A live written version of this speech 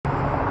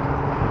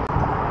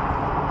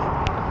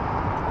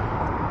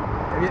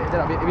we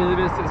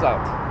will sit this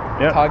out.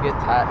 Yeah. Target,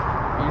 hat,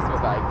 use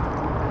my bag.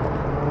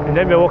 And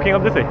then we're walking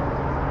up this way.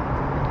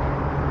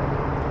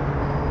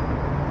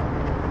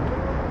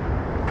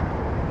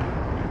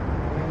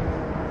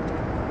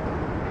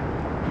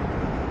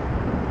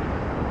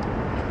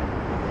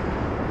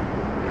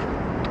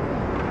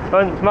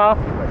 Fun, smile,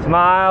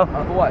 smile.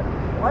 For what?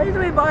 Why are you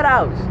doing bad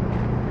out?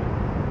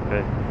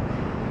 Okay.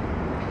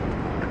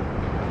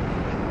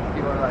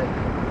 You want to like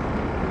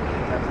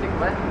stick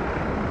where?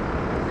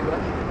 Stick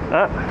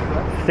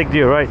where? Stick to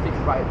your right. Stick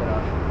right, then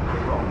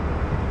stick wrong.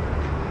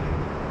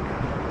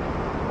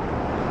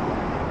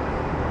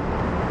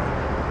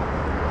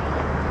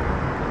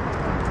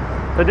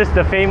 So this is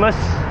the famous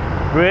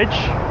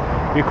bridge.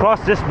 We cross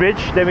this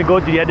bridge, then we go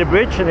to the other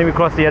bridge, and then we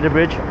cross the other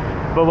bridge.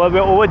 But when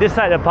we're over this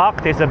side of the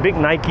park, there's a big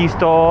Nike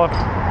store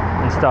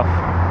and stuff.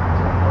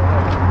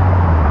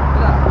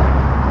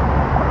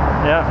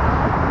 Yeah.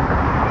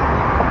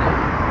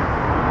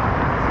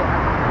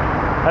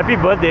 Happy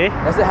birthday.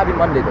 That's a happy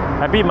Monday though.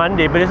 Happy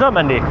Monday, but it's not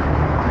Monday.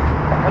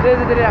 What day is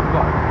the day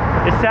after?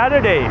 It's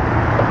Saturday.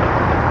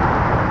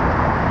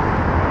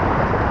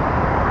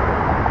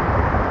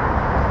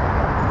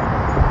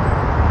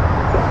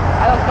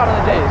 I lost count of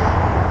the days.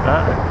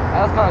 Huh? I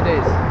lost count of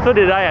days. So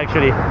did I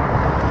actually.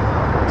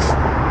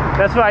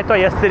 That's why I thought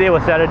yesterday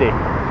was Saturday.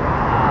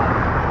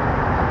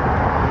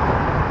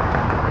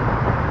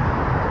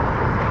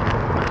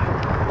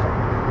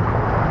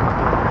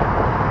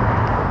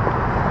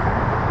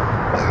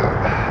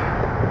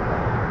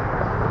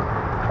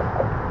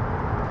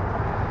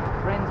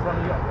 Friends from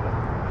New York.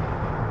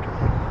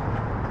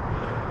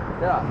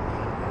 Yeah.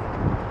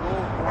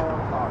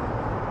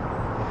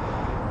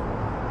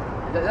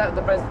 Is that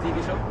the Friends TV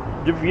show?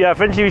 Yeah,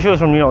 French TV shows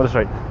from New York, that's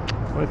right.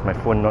 Why is my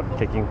phone not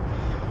taking?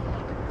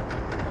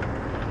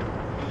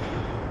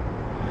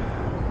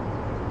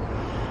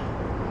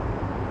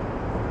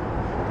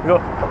 Go.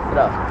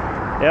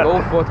 Yeah. Yeah.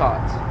 Go for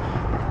thought.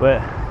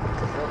 Where?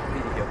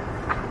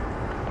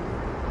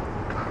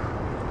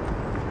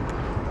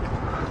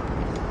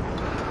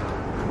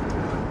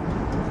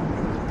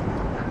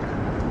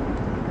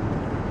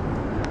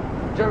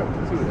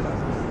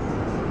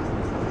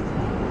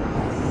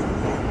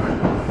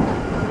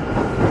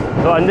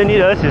 So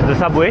underneath us is the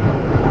subway.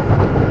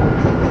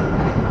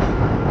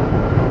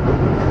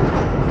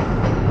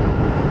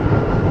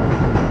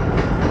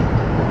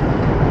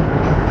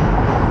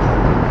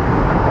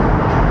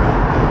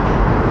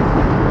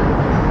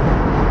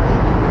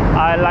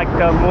 I like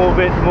to move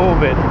it,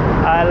 move it.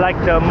 I like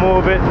to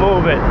move it,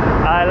 move it.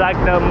 I like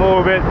to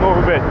move it,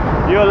 move it.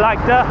 You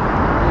like to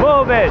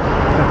move it.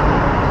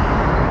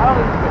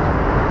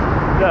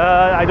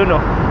 I don't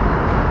know.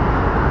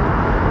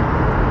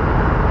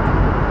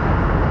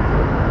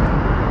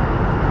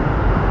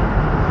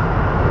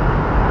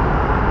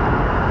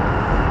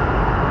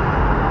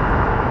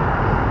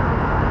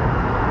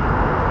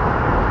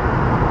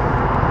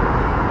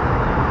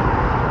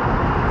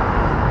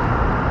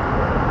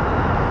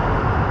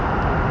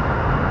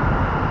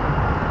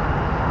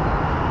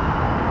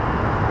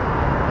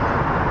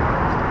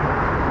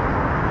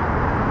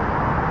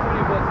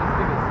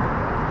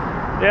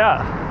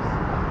 Yeah,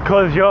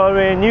 'cause you're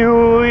in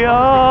New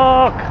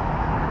York.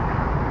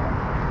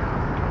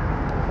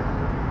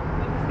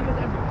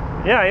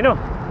 Yeah, I know.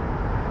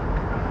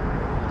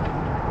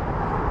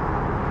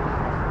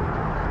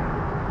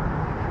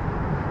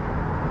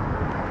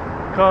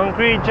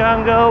 Concrete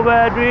jungle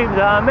where dreams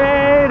are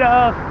made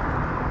of.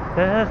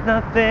 There's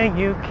nothing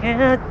you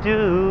can't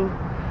do.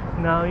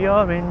 Now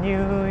you're in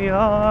New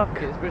York.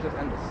 Okay, this bridge is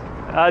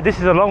endless. This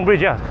is a long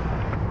bridge, yeah.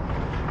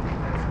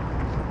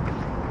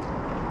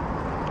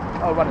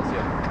 Oh, runners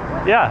here.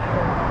 Yeah.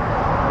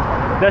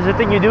 That's the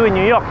thing you do in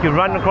New York. You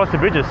run across the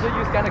bridges. So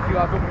you scan a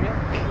QR code from here?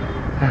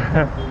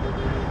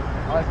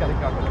 I'll scan the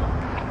QR code.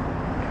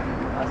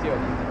 I see what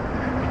you mean.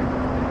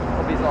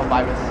 Hope it's not a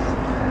virus.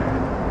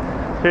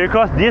 So you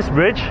cross this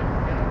bridge,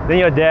 then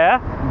you're there,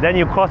 then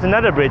you cross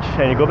another bridge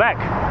and you go back.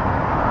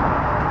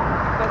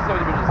 That's so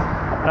many bridges.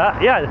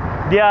 Yeah,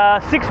 there are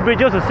 6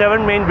 bridges or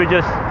 7 main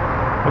bridges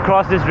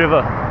across this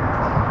river.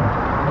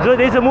 So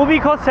there's a movie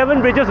called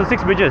 7 Bridges or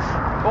 6 Bridges.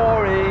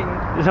 Boring.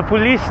 It's a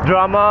police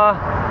drama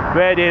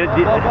where Boring.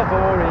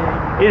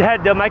 it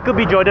had the Michael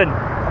B. Jordan.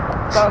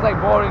 Sounds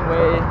like boring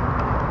way.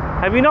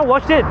 Have you not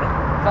watched it?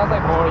 Sounds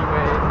like boring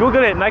way.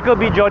 Google it, Michael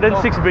B. Jordan,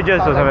 6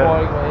 Bridges or Sounds something.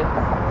 like boring way.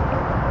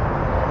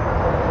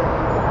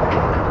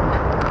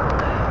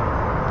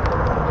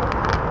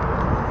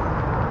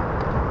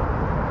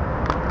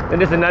 Then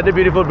there's another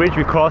beautiful bridge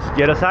we cross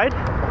the other side.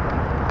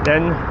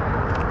 Then,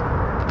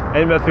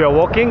 and as we are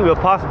walking, we'll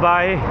pass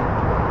by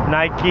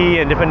Nike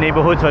and different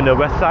neighborhoods on the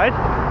west side,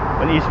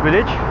 on East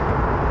Village.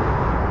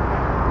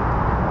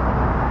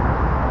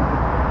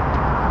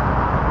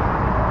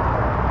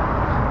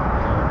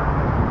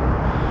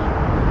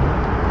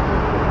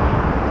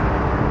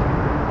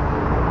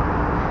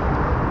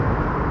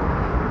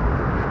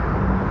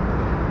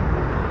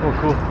 Oh,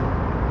 cool.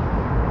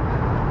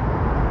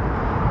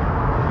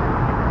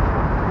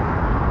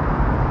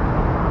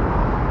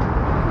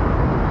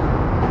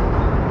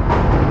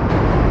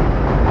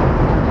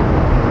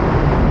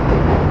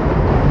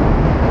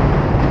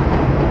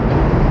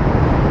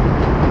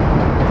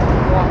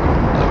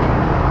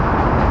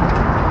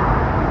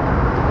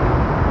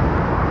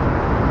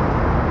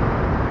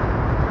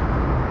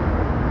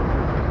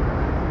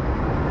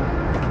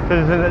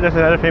 There's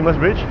another famous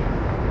bridge.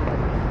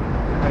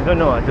 I don't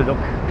know, I have to look.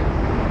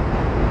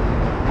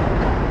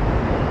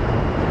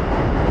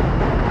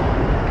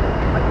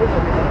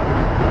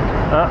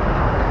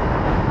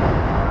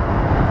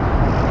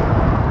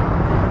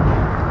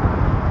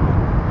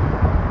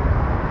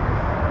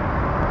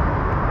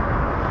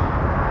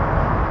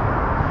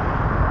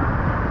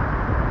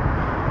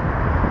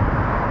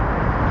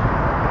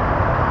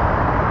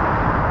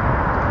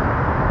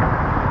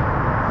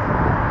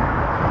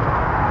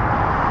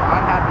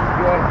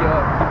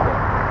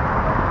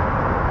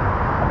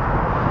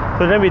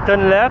 So then we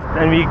turn left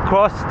and we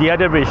cross the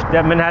other bridge,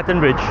 that Manhattan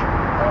Bridge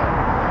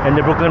and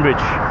the Brooklyn Bridge,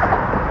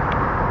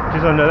 which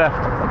is on the left.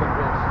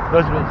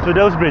 So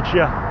those bridge,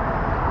 yeah.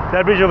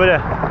 That bridge over there.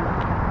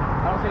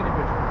 I don't see any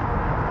bridge.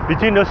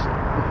 Between those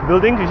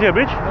buildings, you see a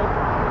bridge? Nope.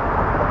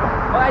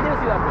 Oh, I didn't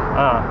see that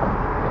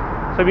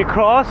bridge. So we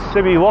cross,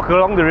 so we walk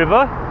along the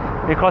river,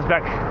 we cross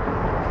back.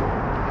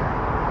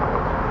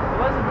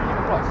 Where's the bridge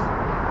even cross?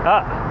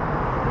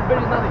 This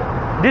bridge is nothing.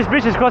 This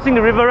bridge is crossing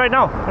the river right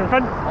now, in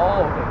front.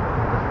 Oh, okay.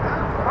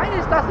 Why did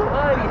it start so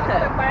early?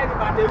 Why is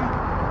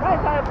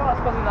that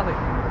crossing nothing?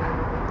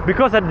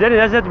 Because then it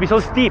doesn't have to be so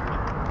steep.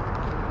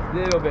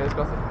 Little bit, it's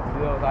crossing.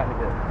 Little tiny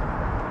bit.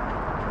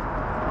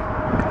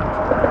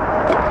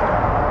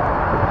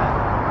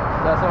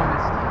 That's what I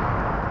missed.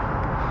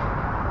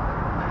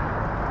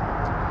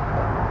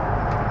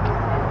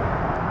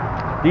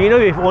 Do you know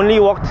we've only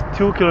walked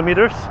 2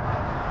 kilometers? I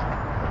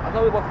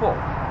thought we walked 4.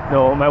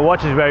 No, my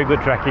watch is very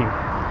good tracking.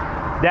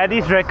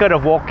 Daddy's record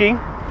of walking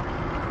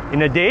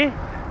in a day,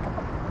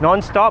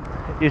 non-stop,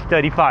 is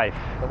 35.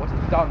 The watch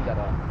is dumb that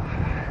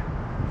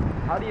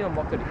how do you even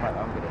walk 35?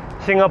 I'm good.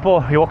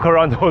 Singapore, you walk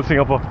around the whole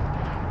Singapore.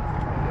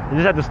 You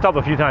just have to stop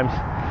a few times.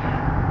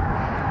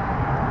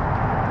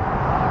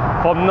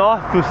 From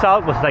north to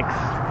south was like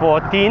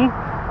 14,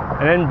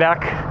 and then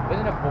back.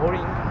 Isn't it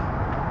boring?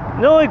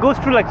 No, it goes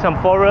through like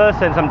some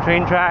forests and some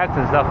train tracks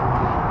and stuff.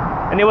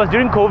 And it was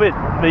during COVID,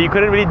 but you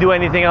couldn't really do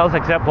anything else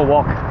except for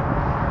walk.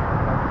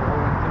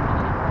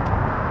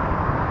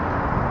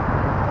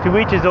 To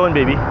each his own,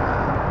 baby. So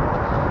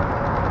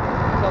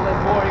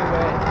that's boring,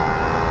 way.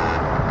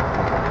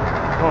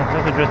 Oh,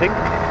 that's interesting.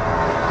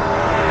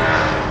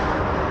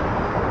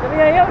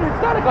 Yeah,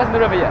 it's not crossing the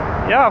river yet.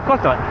 Yeah, of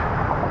course not.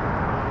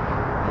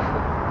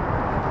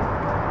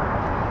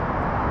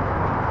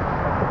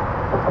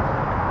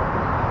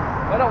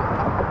 Well, no,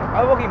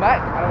 I'm walking back.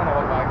 I don't want to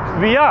walk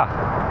back. We are.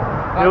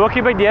 We're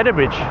walking back the other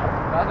bridge.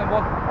 Rather than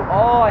walk.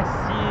 Oh, I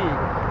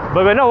see.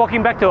 But we're not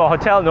walking back to our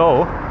hotel,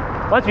 no.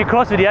 Once we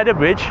cross to the other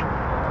bridge,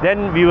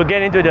 then we will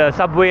get into the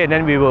subway and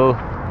then we will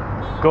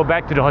go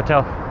back to the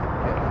hotel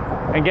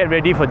and get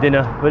ready for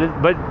dinner.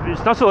 But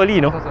it's not so early,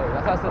 you know. That's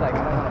why I said like I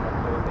don't want to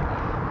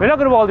walk. We're not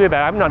going to walk all the way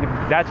back. I'm not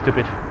that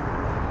stupid.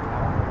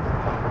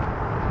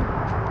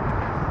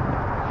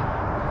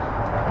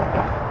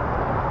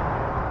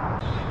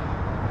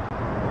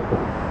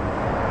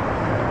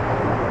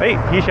 Hey,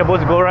 he's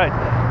supposed to go right.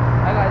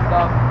 Hi guys,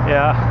 stop.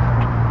 Yeah.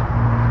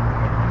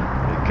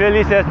 It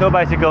clearly says no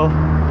bicycle.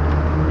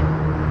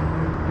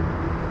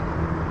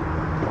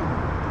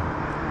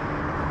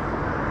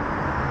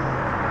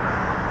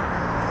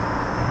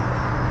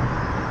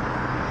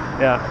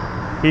 Yeah.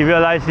 He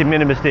realized he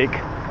made a mistake.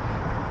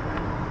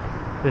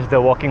 This is the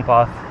walking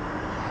path.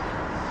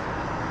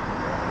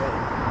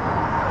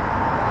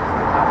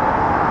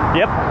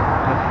 Yep.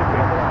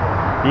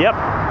 Yep.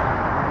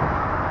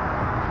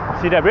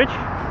 See that bridge?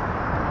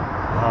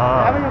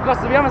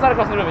 We haven't started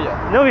crossing the river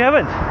yet. No, we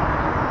haven't.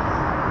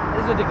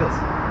 This is ridiculous.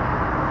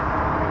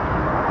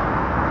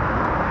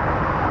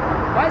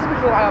 Why is the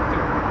bridge so high up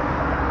too?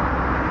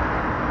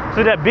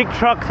 So that big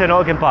trucks and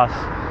all can pass.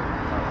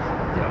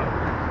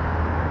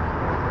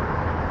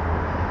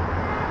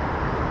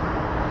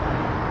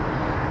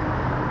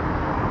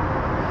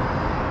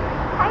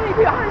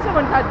 How did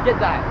someone try to get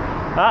that?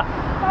 Huh?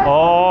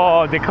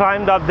 Oh, they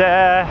climbed up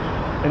there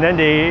and then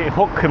they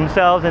hook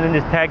themselves and then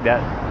just tag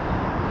that.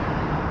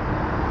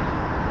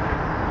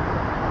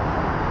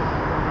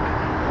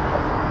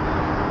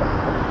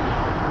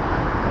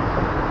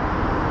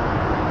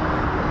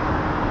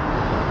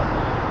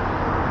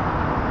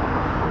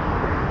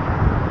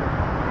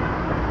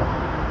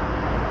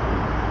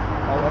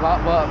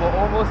 We're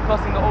almost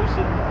crossing the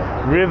ocean.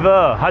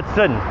 River,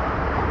 Hudson.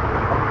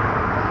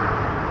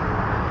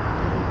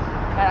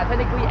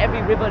 Technically,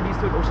 every river leads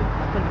to an ocean.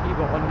 Technically,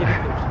 we're on the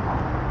ocean.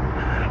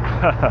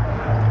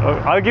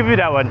 I'll give you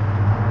that one.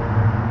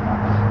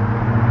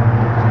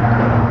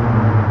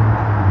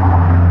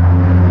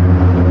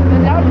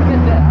 Then how do you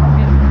get there?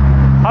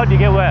 How do you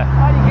get where?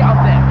 How do you get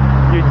up there?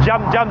 You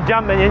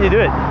jump, and then you do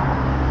it.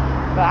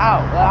 But how?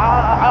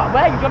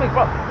 Where are you jumping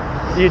from?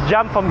 You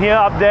jump from here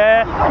up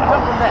there. You can't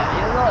jump from there.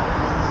 You're not.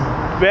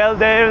 Well,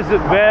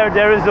 where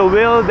there is a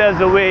will, there's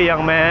a way,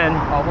 young man.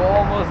 Oh, we're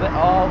almost there.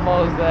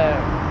 Almost there.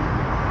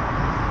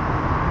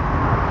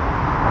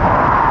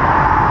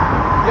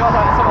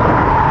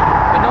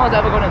 But no one's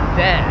ever gonna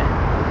dare.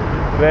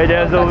 Where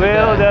there's a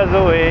will, there's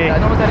a way. Yeah,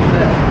 no one's ever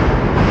there.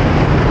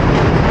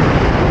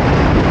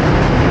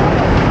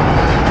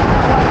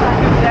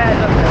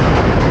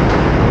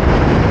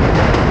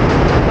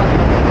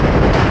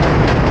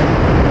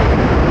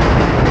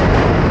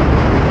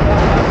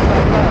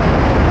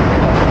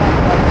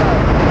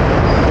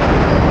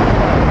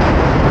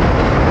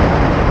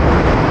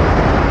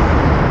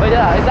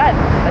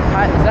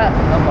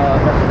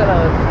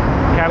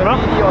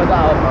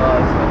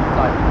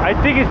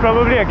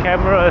 probably a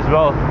camera as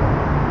well.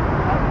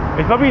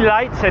 It's probably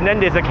lights and then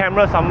there's a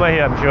camera somewhere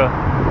here, I'm sure.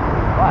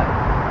 Why?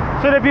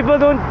 So that people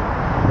don't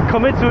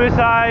commit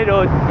suicide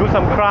or do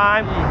some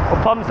crime or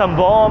pump some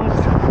bombs.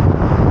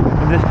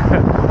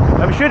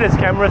 I'm sure there's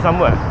camera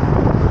somewhere.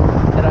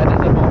 And I did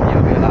the bomb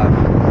here, we're alive.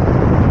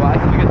 Why?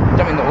 Because we can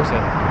jump in the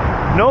ocean.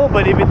 No,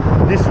 but if it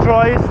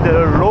destroys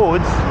the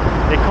roads,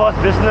 it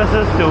causes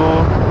businesses to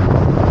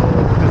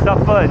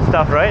suffer and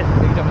stuff, right?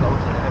 We can jump in the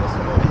ocean and it'll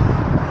swim away.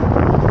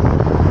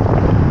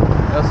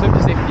 It'll swim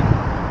to safety.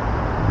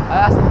 I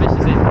asked the fish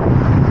to save me.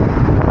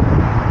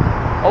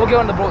 Or we'll get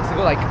on the boat to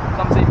go like,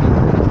 come save me.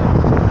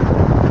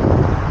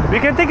 We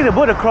can take the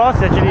boat across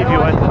actually if you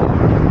want.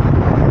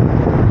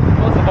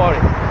 What's the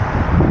boring?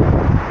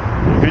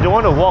 If you don't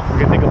want to walk, we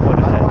can take a boat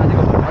I don't instead. want to take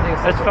a boat. I'll take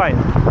a That's subway. fine.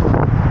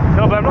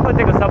 No, but I'm not going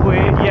to take a subway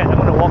yet. I'm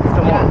going to walk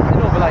some Yeah, more. I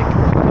know, but like,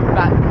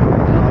 back.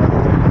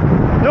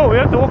 No, we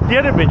have to walk the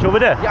other bridge over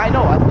there. Yeah, I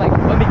know. I was like,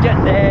 when we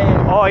get there.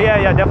 Oh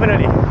yeah,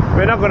 definitely.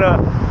 We're not gonna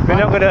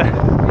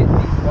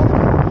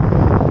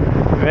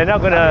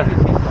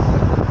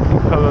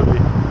probably.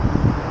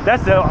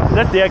 That's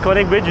the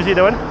iconic bridge. You see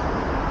that one?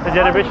 That's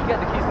the other bridge. Get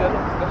the keys there.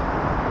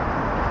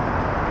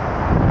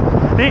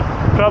 See,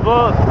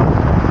 trouble.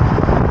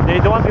 They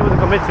don't want people to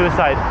commit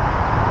suicide.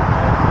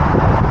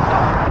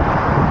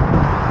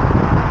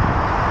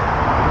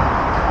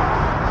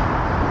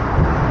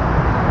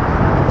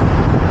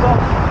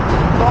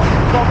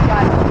 Stop,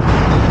 guys.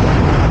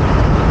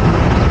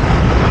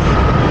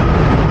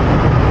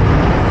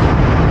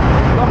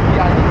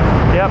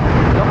 Yep.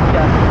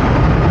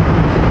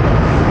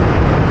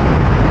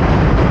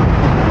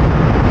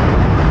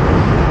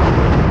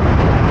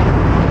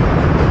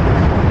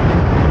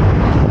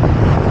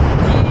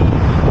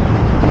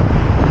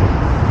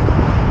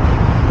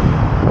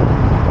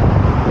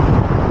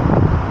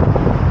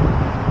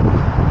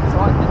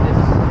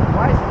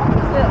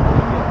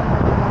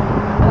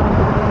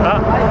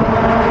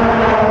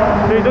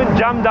 So you don't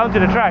jump down to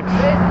the tracks.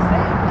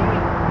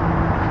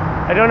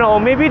 I don't know, or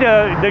maybe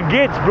the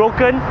gate's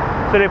broken,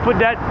 so they put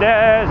that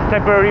there as a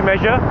temporary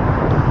measure.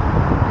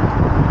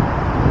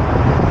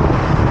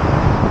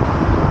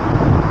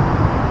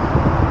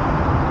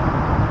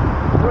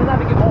 Wouldn't that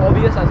make it more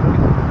obvious as we...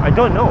 I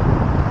don't know.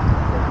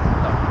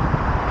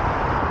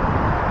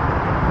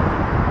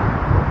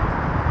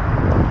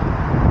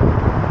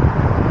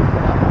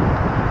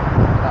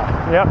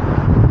 Yep.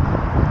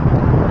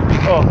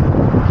 Oh.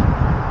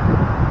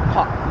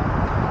 Hot.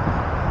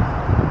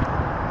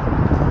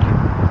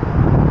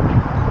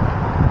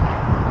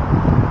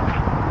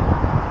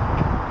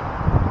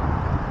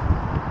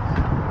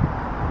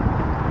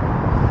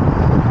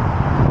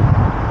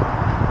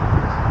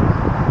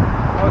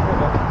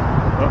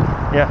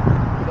 Yeah.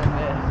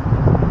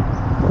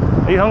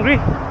 Are you hungry?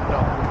 No.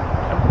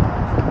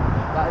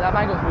 That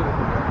mango's really good.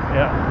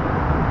 Yeah.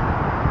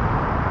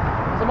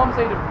 So mum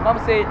said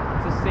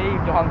to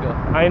save your hunger.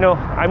 I know.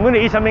 I'm going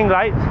to eat something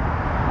light.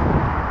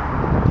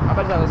 I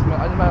bet that's good.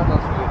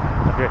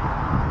 Okay.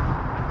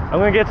 I'm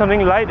going to get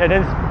something light and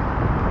then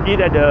eat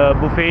at the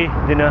buffet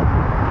dinner.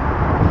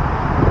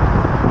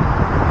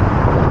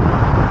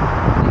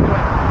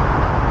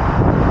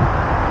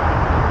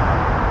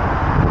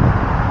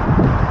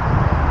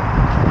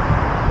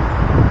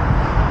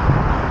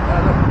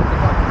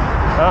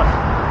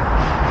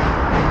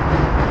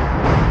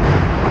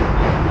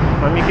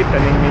 Mommy keep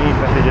sending me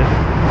messages.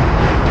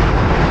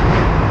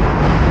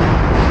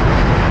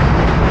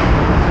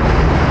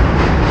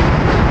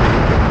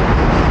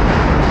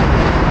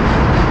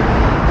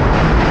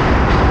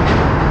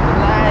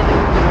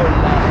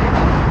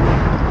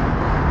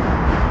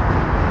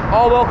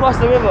 Oh, we'll cross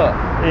the river.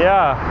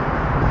 Yeah.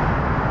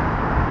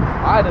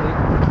 I don't think.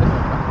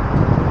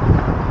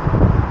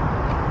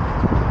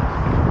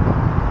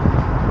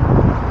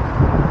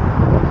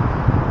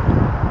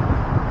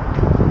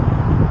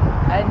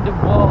 And the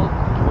world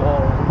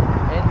wall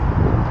and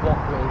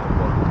walkway.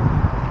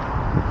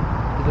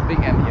 There's a big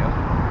M here.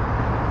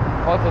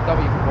 Also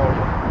W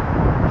for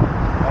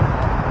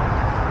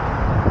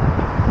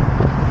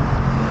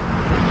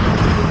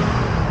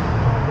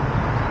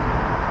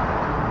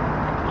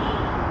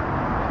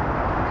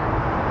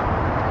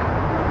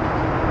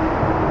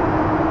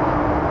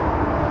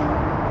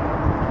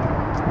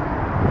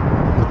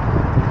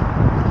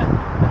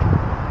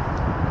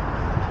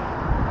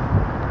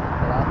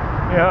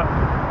Yeah.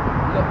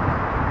 Look,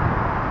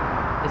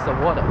 it's the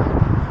water.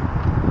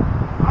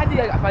 I think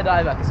if I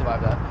dive, I can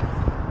survive that.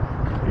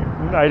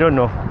 I don't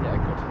know. Yeah, I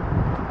could.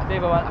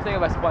 I think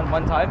if I spun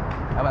one time,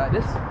 I went like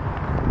this.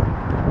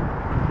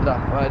 No,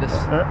 I went like this.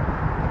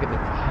 I could do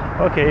it.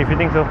 Okay, if you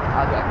think so.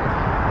 I'll do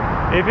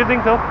that. If you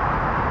think so.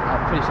 I'm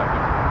pretty sure.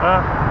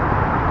 Uh,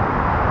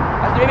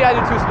 Actually, maybe I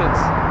do 2 spins.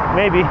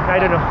 maybe. I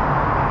don't know.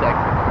 Yeah,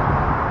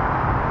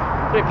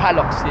 I could. 3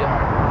 padlocks here.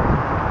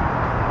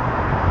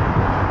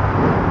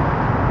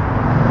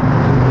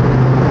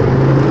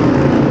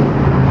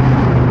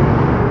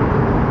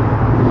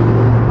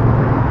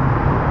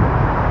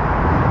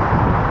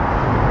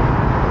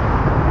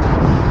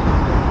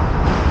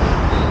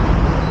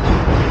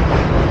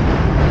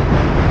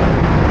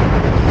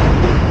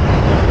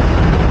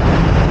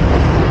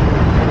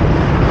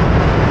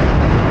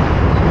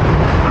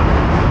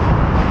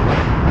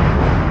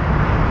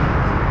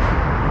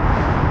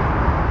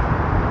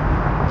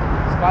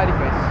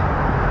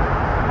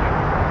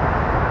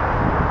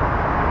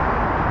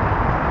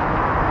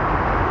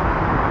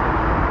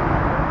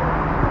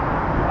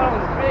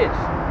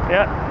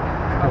 Yeah.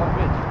 Quite a long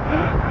bridge.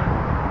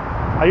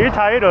 Are you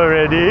tired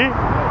already? I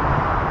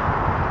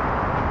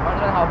want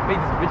to know how big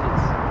this bridge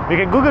is. We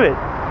can Google it.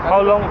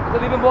 How long?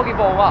 Because we've been walking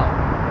for a while.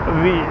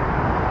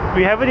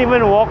 We haven't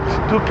even walked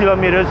 2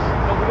 kilometers.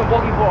 No, we've been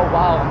walking for a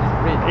while on this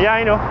bridge. Yeah,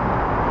 I know.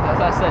 As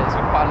I said, it's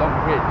quite a long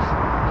bridge.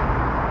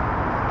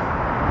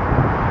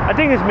 I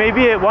think it's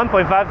maybe at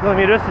 1.5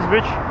 kilometers, this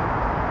bridge.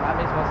 That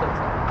makes more sense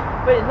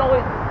now. Wait, no,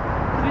 wait.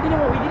 We didn't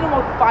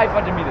walk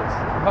 500 meters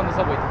from the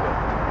subway to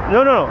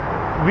go. No.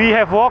 We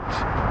have walked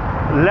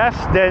less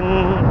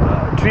than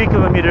 3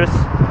 kilometers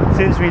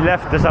since we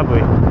left the subway.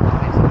 That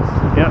makes sense.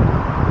 Yeah.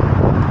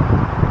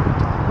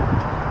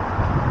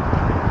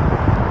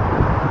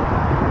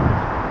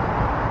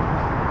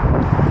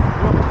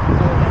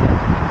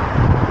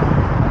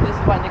 This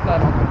is why Nicola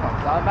and Uncle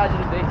comes. I imagine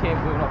if they came,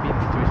 we would not be in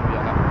the situation we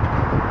are now.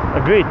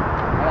 Agreed. I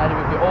imagine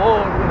we'd be all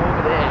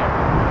over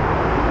there.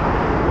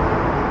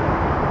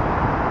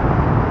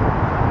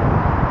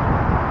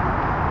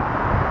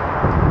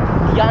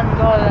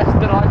 Piano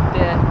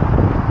Ristorante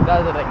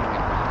Gathering.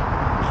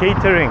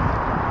 Catering.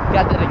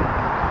 Gathering.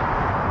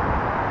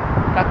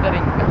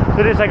 Catering.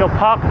 So there's like a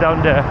park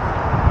down there. Look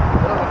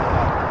at the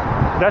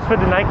park. That's where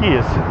the Nike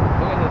is.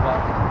 Look at the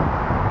park.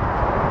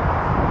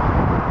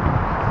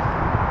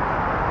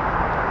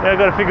 Yeah, I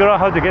gotta figure out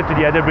how to get to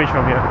the other bridge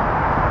from here.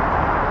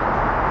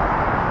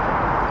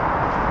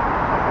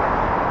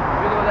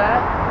 You go there.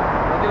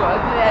 You go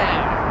over there.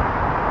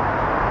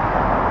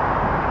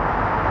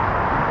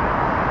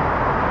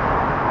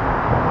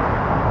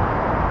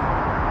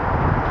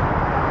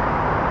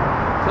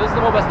 So this is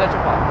the more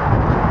residential part.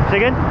 Say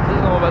again? This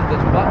is the more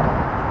residential part.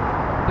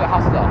 The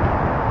houses are.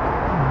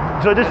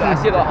 So this I is...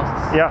 see a lot of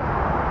houses. Yeah.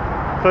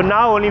 So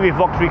now only we've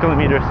walked 3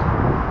 kilometers. I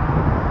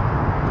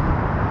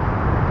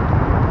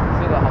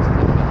see a lot of houses.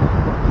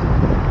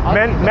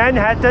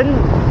 Manhattan,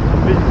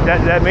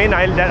 that main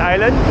island, that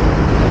island,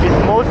 is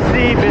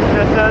mostly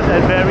businesses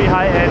and very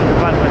high-end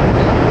apartments.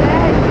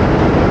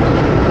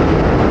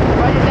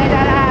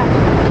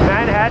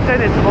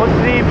 Manhattan is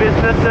mostly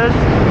businesses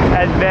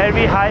and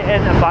very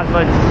high-end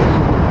apartments.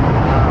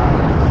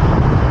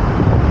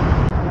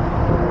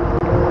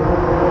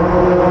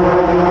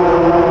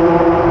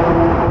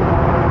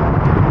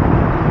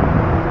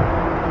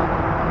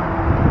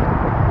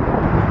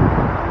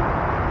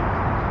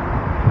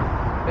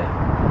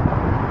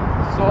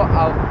 Sort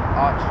out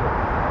art show.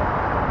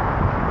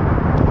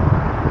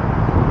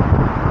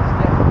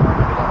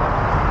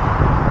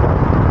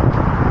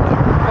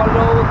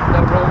 Follow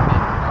the road.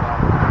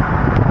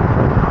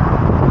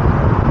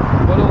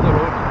 Follow the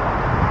road.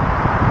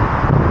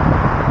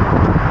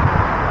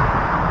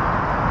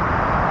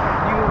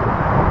 You were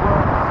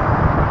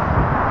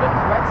the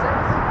red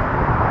sense.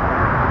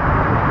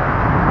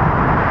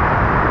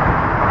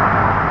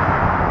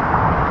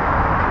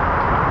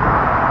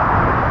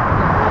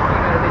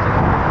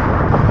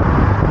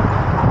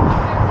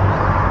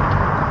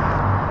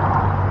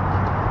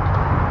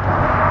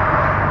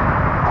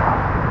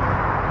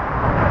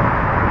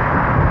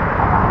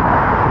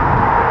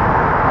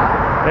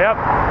 Yep.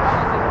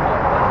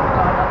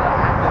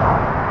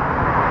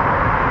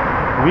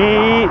 We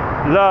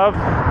love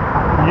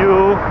you,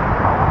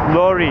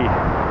 Lori.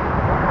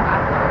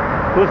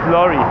 Who's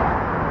Lori?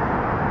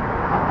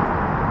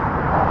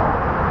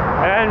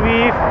 And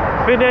we've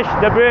finished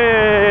the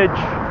bridge.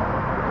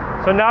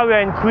 So now we're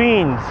in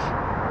Queens.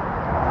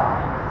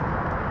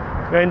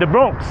 We're in the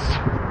Bronx.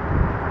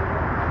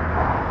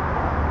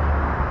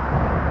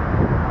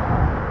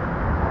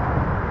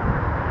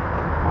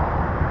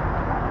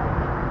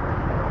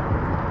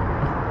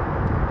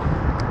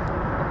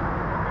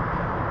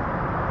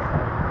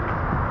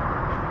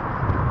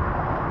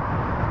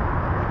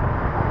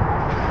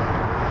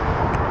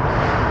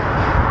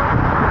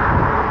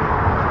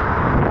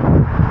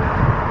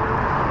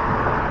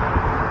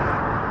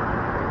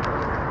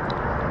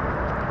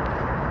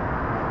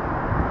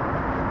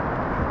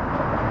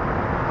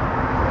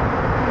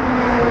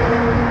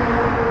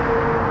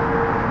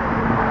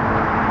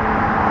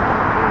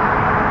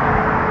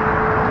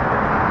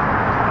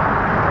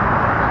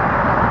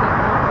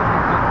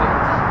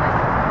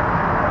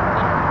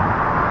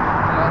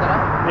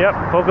 Yep,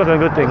 focus on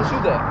good things. There's a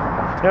shoe there.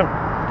 Yep.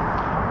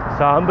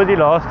 Somebody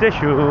lost their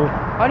shoe.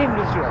 How do you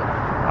lose shoe?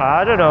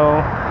 I don't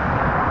know.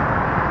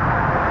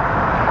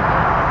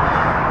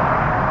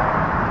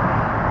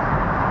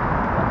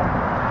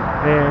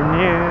 In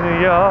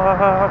New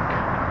York,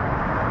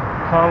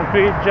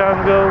 concrete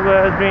jungle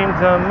where dreams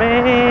are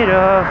made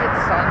of.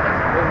 It's sun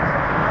exposed.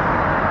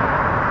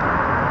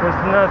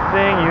 There's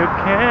nothing you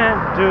can't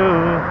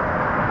do.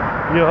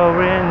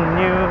 You're in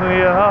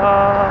New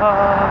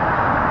York.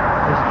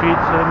 The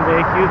streets will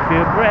make you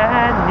feel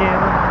brand new.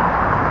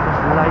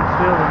 These lights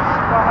will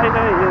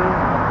inspire you.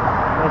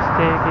 Let's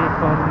take it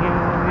from New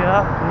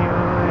York, New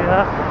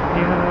York,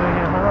 New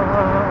York.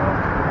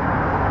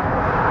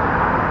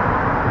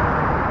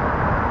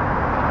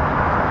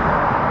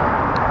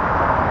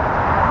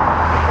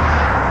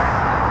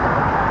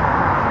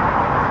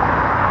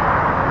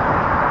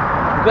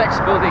 Glitch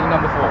building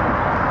number 4.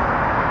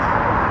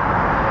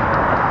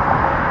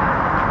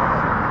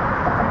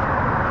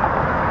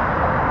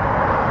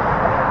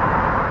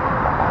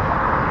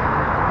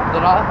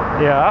 Sara?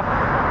 Yeah.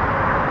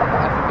 I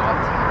forgot.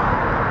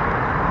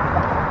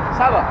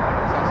 Saba.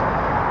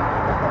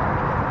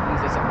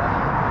 Didn't say Saba.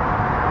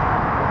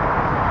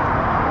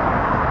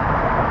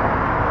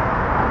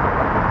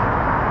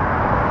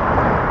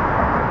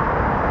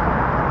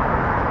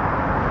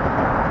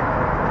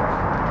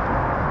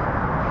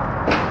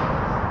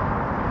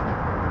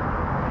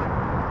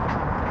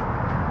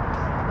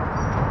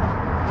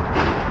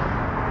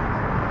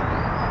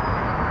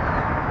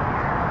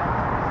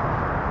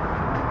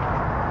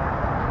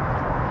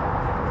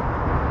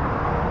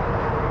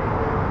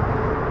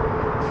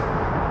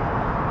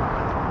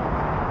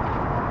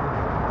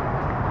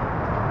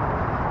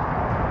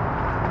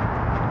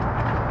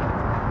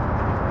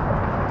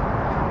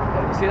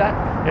 See that?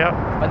 Yep.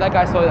 But that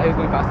guy saw that he was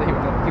going faster, he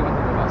wanted to go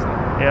faster.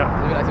 Yeah.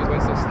 He realized he was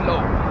going so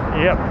slow.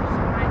 Yep.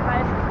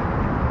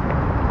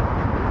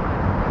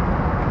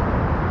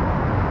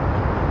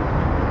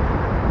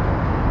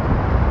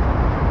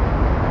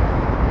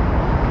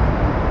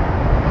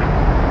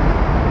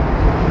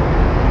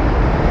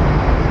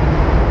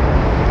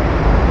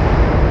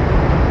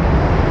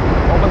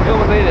 Almost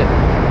completed.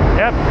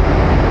 Yep.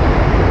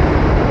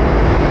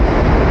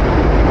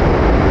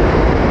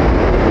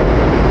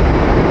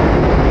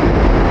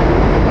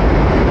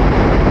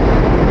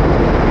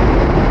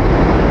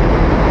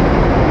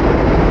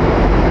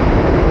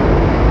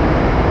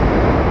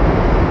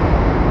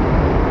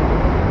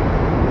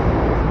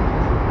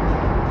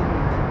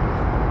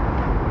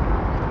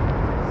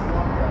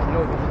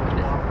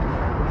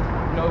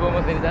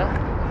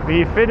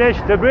 We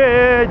finished the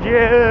bridge,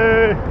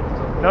 yeah!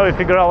 Now we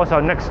figure out what's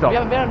our next stop. We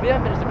haven't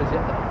finished the bridge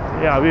yet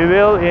though. Yeah, we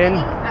will in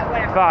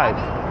 5,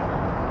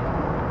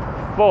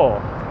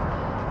 4,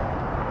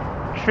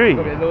 3, It's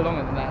gonna be a little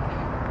longer than that.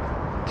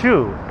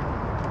 2,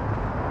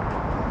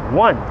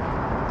 1,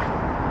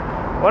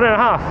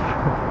 1.5,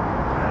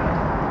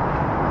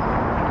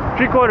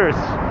 3/4,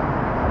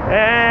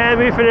 and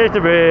we finished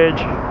the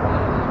bridge.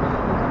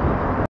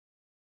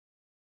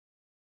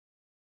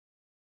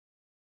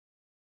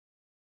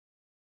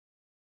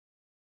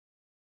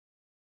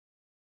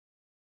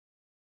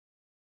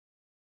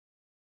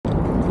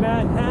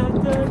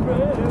 Manhattan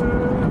Bridge.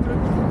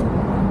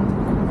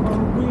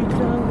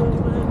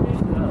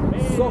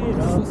 So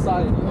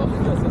society. Oh,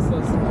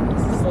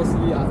 so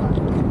silly.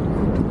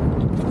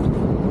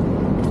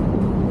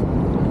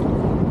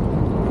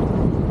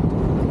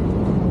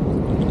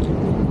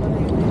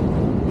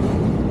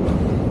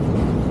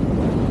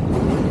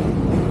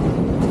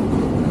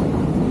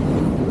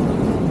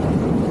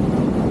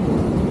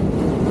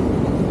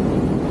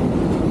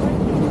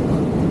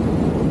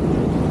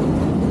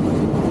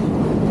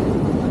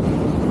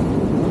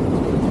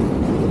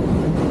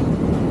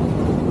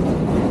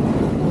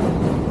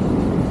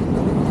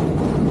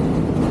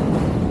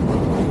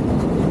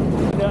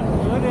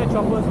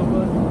 Choppers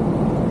over the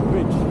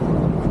bridge.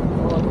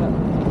 Oh, like that.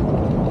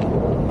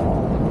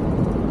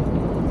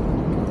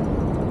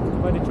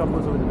 Why are the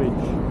choppers over the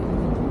bridge?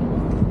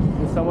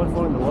 Did someone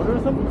fall in the water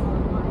or something?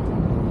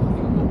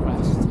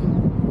 Crashed.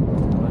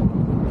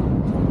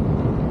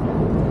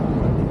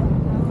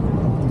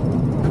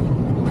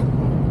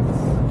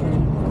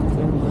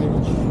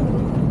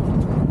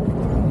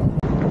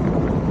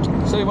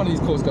 Show you one of these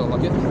coast girls,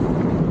 like it.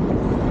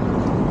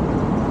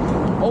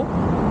 Oh.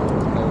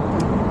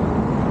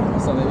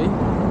 So maybe.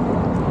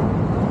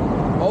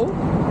 Oh,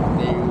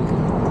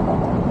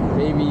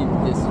 maybe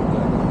this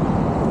one.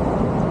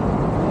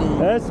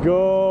 Let's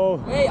go.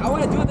 Hey, I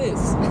want to do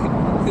this. I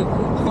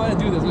want to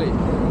do this. Wait,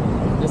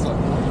 this one.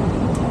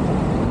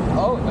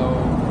 Oh no,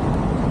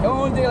 it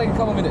will only take like a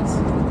couple minutes.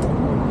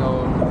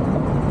 No.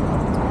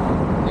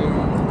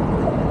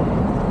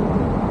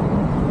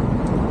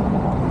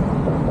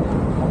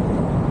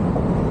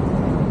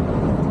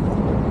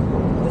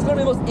 It's gonna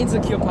be the most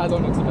insecure part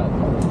on too bad.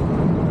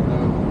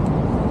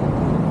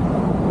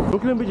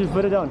 Brooklyn Bridge is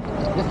further down.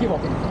 Just keep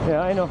walking.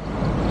 Yeah, I know.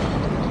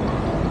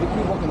 We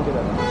keep walking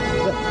together.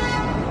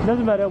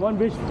 Doesn't matter, one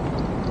bridge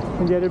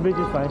and the other bridge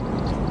is fine.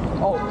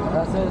 Oh,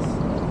 that says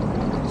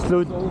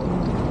Slow.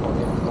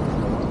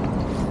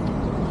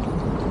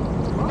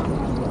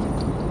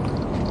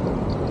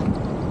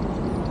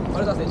 What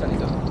does that say,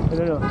 Chinese? I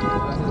don't know.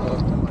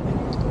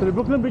 So the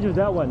Brooklyn Bridge was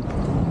that one.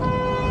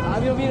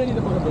 We don't need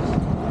the Brooklyn Bridge.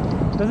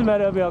 Doesn't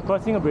matter, we are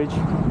crossing a bridge.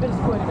 Let's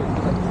go anyway.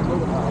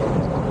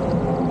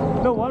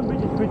 No, one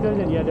bridge is prettier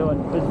than the other one.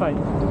 It's fine.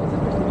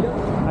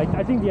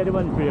 I think the other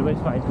one is prettier, but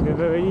it's fine. We've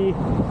already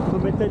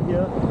committed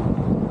here.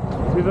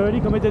 We've already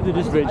committed to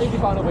this bridge. I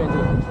found a way into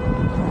it.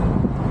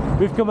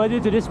 We've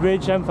committed to this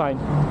bridge, I'm fine.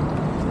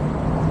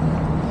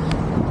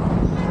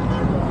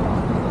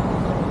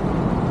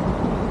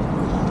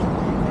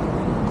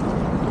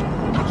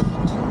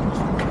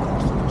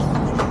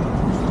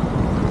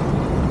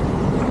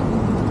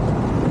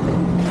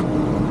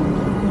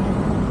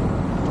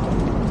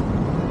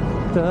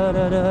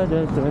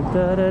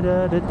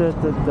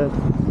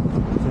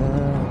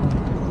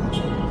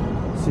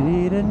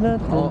 See the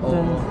nothing.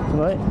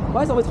 What?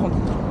 Why is it always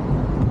honking?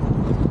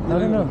 I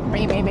don't know.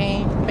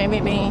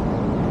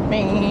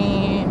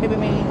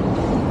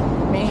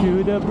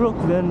 to the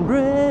Brooklyn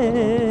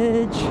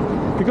Bridge.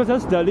 Because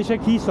that's the Alicia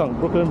Keys song,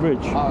 Brooklyn Bridge.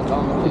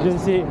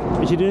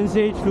 Oh, She didn't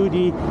say through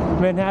the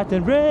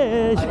Manhattan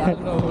Bridge. I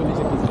don't know who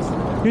Alicia Keys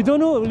is. You don't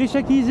know what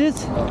Alicia Keys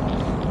is?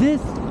 Oh.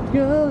 This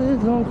girl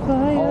is on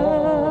fire.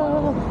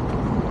 Oh.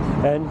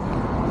 And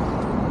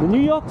the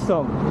New York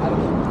song. I don't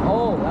know.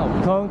 Oh,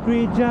 wow.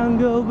 Concrete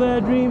jungle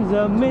where dreams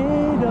are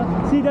made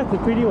of. See, that's the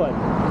pretty one.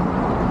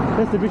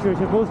 That's the bridge we're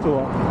supposed to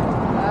walk.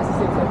 That's the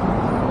same thing.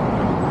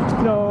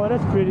 No,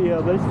 that's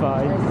prettier, but it's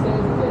fine. That's the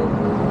same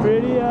thing.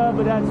 Prettier,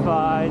 but that's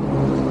fine.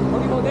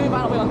 Okay, well, did we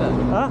find a way on that?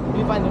 Huh? Did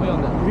we find the way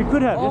on that? We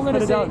could have. All I'm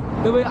Just gonna put it say,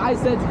 down. the way I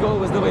said to go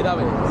was the way that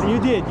way. You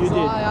did. So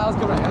I was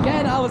correct.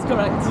 Again, I was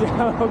correct.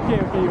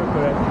 Okay, you were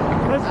correct.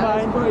 That's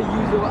fine. As per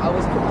usual, I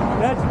was correct.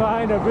 That's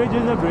fine. A bridge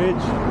is a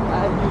bridge.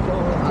 As usual,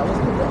 I was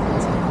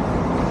correct.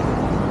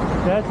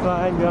 That's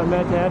fine. We're on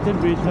Manhattan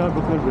Bridge, not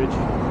Brooklyn Bridge.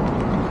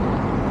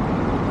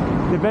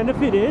 The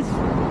benefit is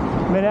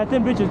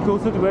Manhattan Bridge is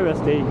closer to where we're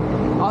staying.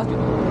 That's good.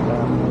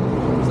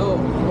 So,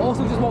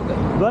 also just walk there.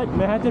 But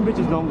Manhattan Bridge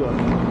is longer.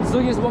 So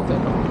you just walk there.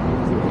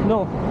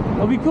 No.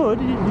 Well, we could.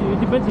 It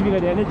depends if you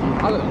got the energy.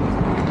 I'll go there.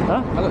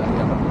 Huh? I'll go there.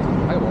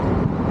 Yeah, I can walk.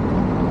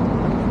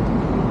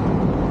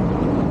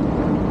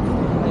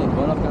 I ain't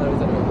got enough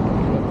calories anyway.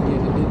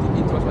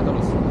 Eat too much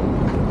McDonald's.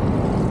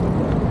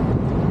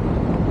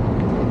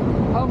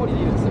 How long do you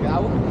need this? Like an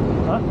hour?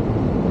 Huh?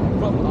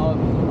 From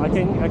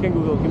I can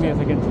Google. Give me a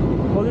second.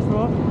 Hold this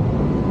for.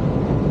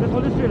 Just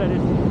hold this straight like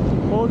this.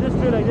 Hold this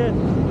straight like this.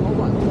 hold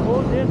what?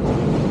 Hold this.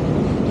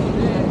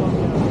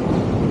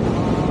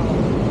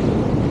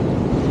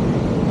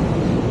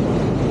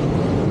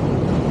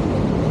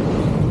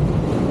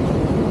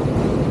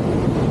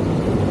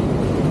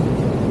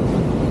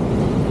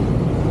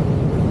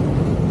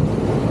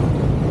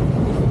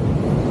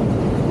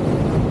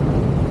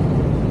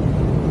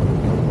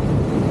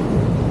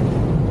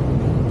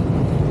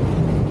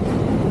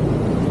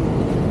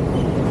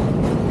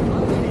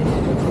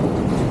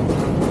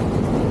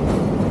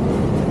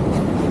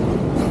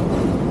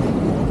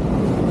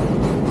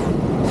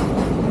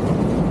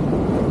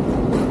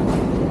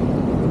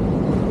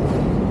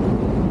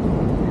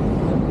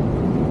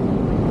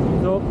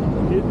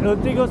 It'll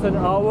take us an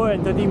hour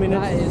and 30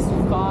 minutes. That is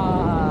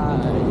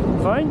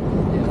fine. Fine?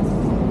 Yes.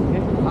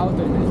 Okay. Hour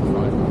 30 minutes is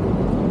fine.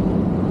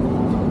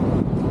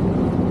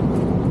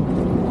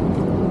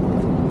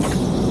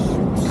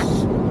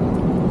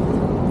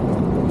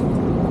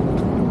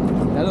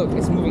 Now look,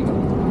 it's moving.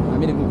 I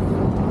made it move.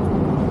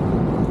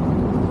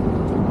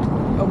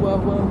 Oh, whoa,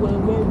 whoa, whoa,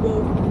 whoa,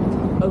 whoa.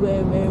 Oh,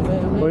 whoa, whoa,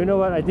 whoa, Well, you know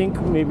what? I think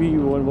maybe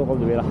you won't walk all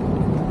the way lah.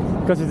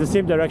 Because it's the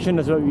same direction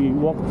as what we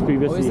walked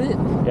previously. Oh, is it?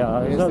 Yeah,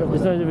 Okay,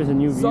 it's not as if it's a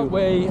new view.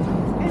 Subway.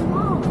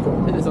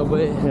 It is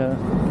Subway. Yeah.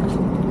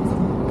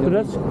 So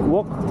let's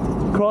walk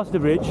across the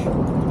bridge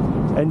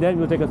and then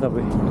we'll take a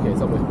subway. Okay,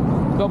 Subway.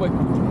 Subway.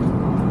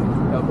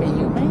 Okay,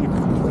 you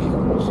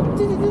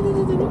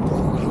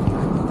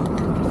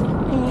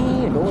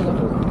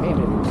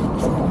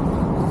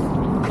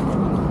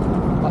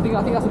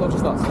I think that's where the river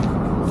starts.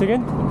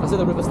 Second? That's where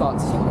the river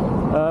starts.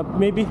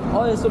 Maybe.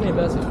 Oh, there's so many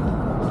bears here.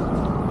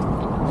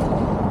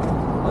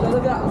 Oh,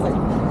 look at that. It's like,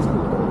 it's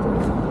cool.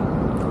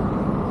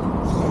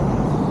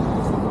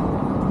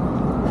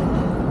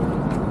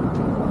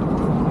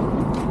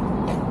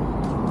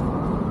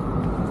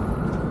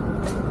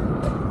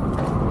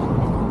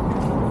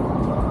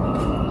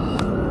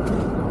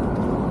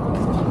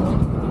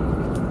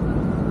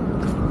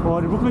 Oh,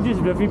 the Brooklyn Bridge is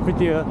definitely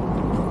prettier.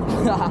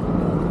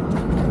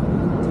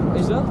 Are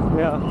you sure?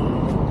 Yeah.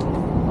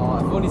 Oh,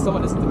 if only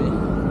someone listened to me.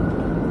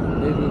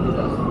 Maybe we'll be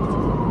there.